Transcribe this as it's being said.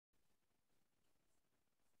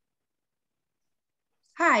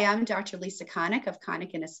Hi, I'm Dr. Lisa Connick of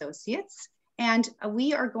Connick and Associates, and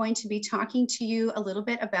we are going to be talking to you a little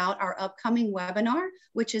bit about our upcoming webinar,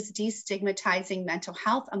 which is Destigmatizing Mental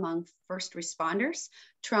Health Among First Responders,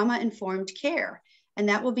 Trauma-Informed Care. And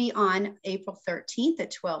that will be on April 13th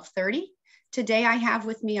at 12:30. Today, I have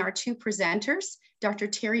with me our two presenters, Dr.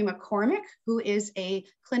 Terry McCormick, who is a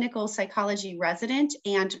clinical psychology resident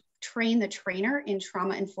and the trainer in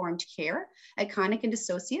trauma-informed care at Connick and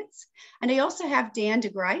Associates. And I also have Dan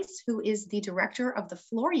DeGrice, who is the director of the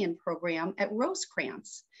Florian program at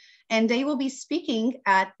Rosecrans. And they will be speaking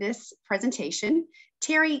at this presentation.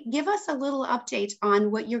 Terry, give us a little update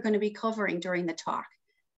on what you're going to be covering during the talk.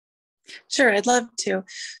 Sure, I'd love to.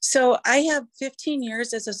 So I have 15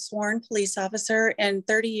 years as a sworn police officer and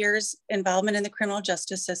 30 years involvement in the criminal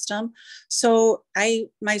justice system. So I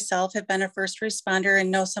myself have been a first responder and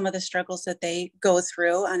know some of the struggles that they go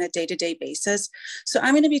through on a day-to-day basis. So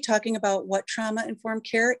I'm going to be talking about what trauma-informed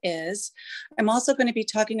care is. I'm also going to be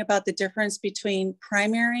talking about the difference between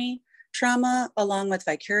primary trauma along with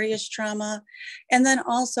vicarious trauma, and then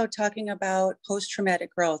also talking about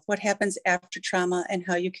post-traumatic growth, what happens after trauma and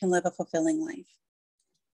how you can live a fulfilling life.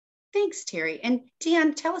 Thanks, Terry. And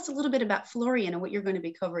Dan, tell us a little bit about Florian and what you're going to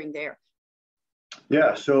be covering there.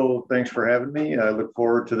 Yeah, so thanks for having me. I look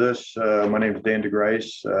forward to this. My name is Dan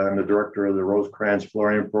DeGrice. I'm the director of the Rosecrans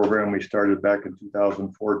Florian program. We started back in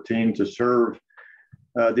 2014 to serve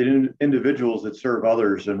the individuals that serve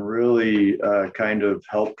others and really kind of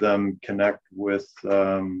help them connect with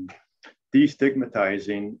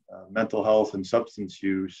destigmatizing mental health and substance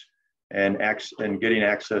use and getting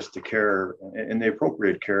access to care and the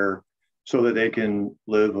appropriate care so that they can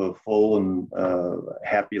live a full and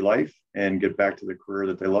happy life and get back to the career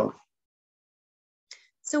that they love.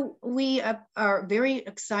 So we are very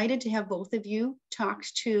excited to have both of you talk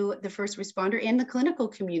to the first responder and the clinical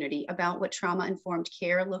community about what trauma-informed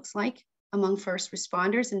care looks like among first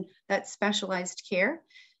responders and that specialized care.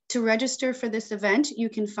 To register for this event, you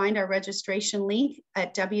can find our registration link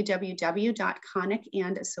at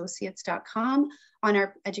www.connickandassociates.com on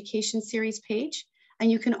our education series page. And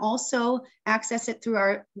you can also access it through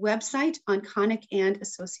our website on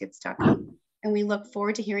connickandassociates.com. And we look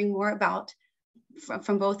forward to hearing more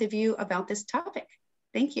from both of you about this topic.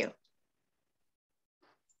 Thank you.